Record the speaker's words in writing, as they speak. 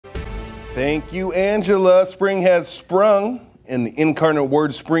Thank you, Angela. Spring has sprung, and the Incarnate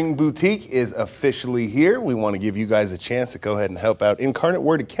Word Spring Boutique is officially here. We want to give you guys a chance to go ahead and help out Incarnate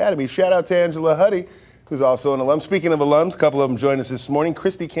Word Academy. Shout out to Angela Huddy, who's also an alum. Speaking of alums, a couple of them joined us this morning.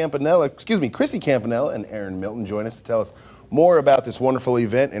 Christy Campanella and Aaron Milton join us to tell us more about this wonderful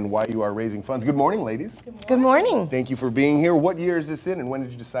event and why you are raising funds. Good morning, ladies. Good morning. Thank you for being here. What year is this in, and when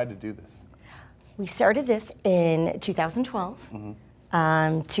did you decide to do this? We started this in 2012.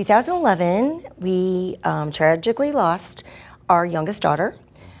 2011, we tragically lost our youngest daughter.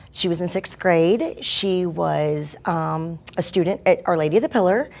 She was in 6th grade. She was a student at Our Lady of the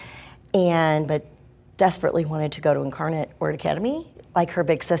Pillar, but desperately wanted to go to Incarnate Word Academy, like her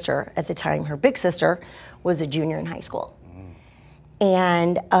big sister. At the time, her big sister was a junior in high school.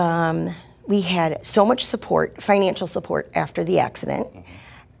 And we had so much support, financial support after the accident.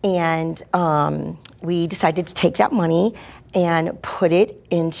 And we decided to take that money and put it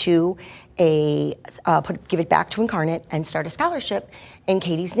into give it back to Incarnate and start a scholarship in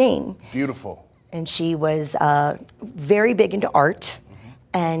Katie's name. Beautiful. And she was very big into art.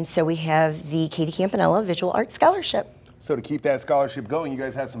 And so we have the Katie Campanella Visual Arts Scholarship. So to keep that scholarship going, you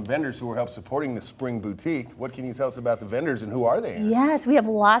guys have some vendors who are help supporting the Spring Boutique. What can you tell us about the vendors and who are they? Yes, we have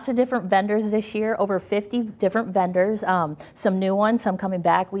lots of different vendors this year, over 50 different vendors. Some new ones, some coming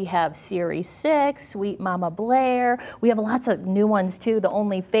back. We have Series 6, Sweet Mama Blair. We have lots of new ones too, the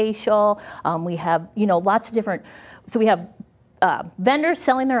Only Facial. We have, lots of different, so we have vendors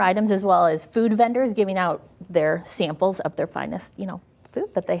selling their items as well as food vendors giving out their samples of their finest, food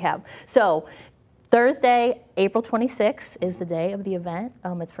that they have. So Thursday, April 26th is the day of the event.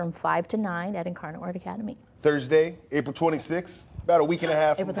 It's from 5 to 9 at Incarnate Word Academy. Thursday, April 26th, about a week and a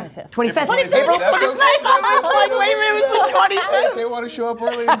half. April 25th. 25th. April 25th. I was like, wait a minute, it was the 25th. If they want to show up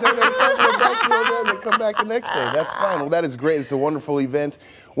early and they come back the next day. That's fine. Well, that is great. It's a wonderful event.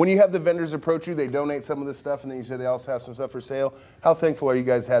 When you have the vendors approach you, they donate some of this stuff, and then you say they also have some stuff for sale. How thankful are you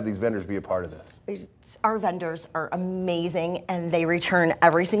guys to have these vendors be a part of this? Our vendors are amazing, and they return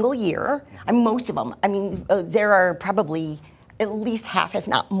every single year. Most of them. There are probably at least half, if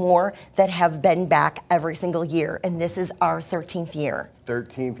not more, that have been back every single year, and this is our 13th year.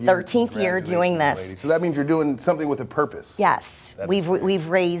 13th year. 13th year doing this. Ladies. So that means you're doing something with a purpose. Yes, we've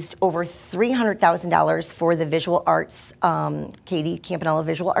raised over $300,000 for the visual arts, Katie Campanella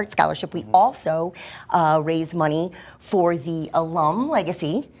Visual Arts Scholarship. We also raise money for the Alumnae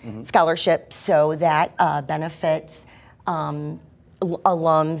Legacy Scholarship, so that benefits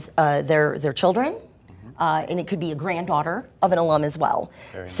alums, their children. And it could be a granddaughter of an alum as well.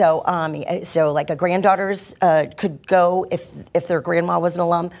 So like a granddaughters could go if their grandma was an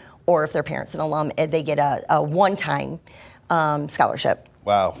alum, or if their parents an alum, they get a one-time scholarship.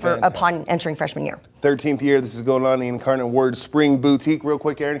 Wow. Upon entering freshman year. 13th year, this is going on in the Incarnate Word Spring Boutique. Real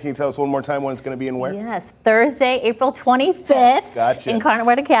quick, Aaron, can you tell us one more time when it's going to be and where? Yes, Thursday, April 25th. Gotcha. Incarnate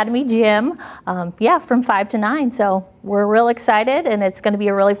Word Academy gym. From 5 to 9. So we're real excited, and it's going to be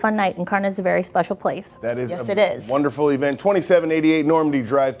a really fun night. Incarnate is a very special place. That is it is. Wonderful event. 2788 Normandy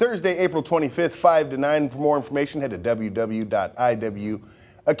Drive, Thursday, April 25th, 5 to 9. For more information, head to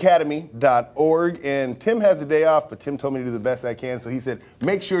www.iwacademy.org. And Tim has a day off, but Tim told me to do the best I can, so he said,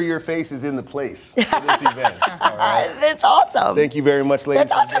 make sure your face is in the place for this event. All right? That's awesome. Thank you very much, ladies.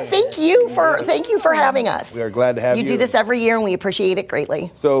 That's awesome. Thank you for having us. We are glad to have you. You do this every year, and we appreciate it greatly.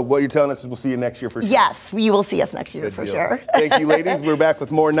 So what you're telling us is we'll see you next year for sure. Yes, you will see us next year Good for deal. sure. Thank you, ladies. We're back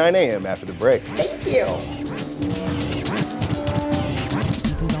with more 9 a.m. after the break. Thank you.